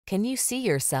Can you see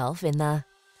yourself in the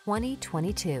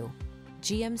 2022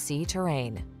 GMC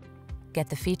Terrain? Get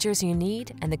the features you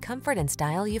need and the comfort and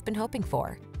style you've been hoping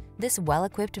for. This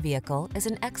well-equipped vehicle is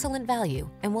an excellent value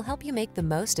and will help you make the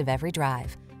most of every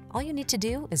drive. All you need to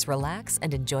do is relax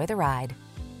and enjoy the ride.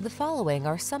 The following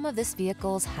are some of this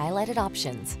vehicle's highlighted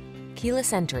options: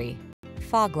 keyless entry,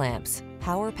 fog lamps,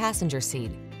 power passenger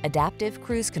seat, adaptive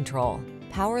cruise control,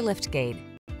 power liftgate,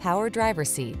 power driver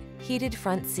seat, heated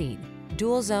front seat,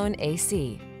 dual zone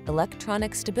AC,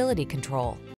 electronic stability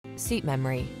control, seat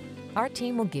memory. Our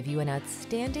team will give you an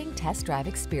outstanding test drive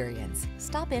experience.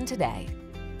 Stop in today.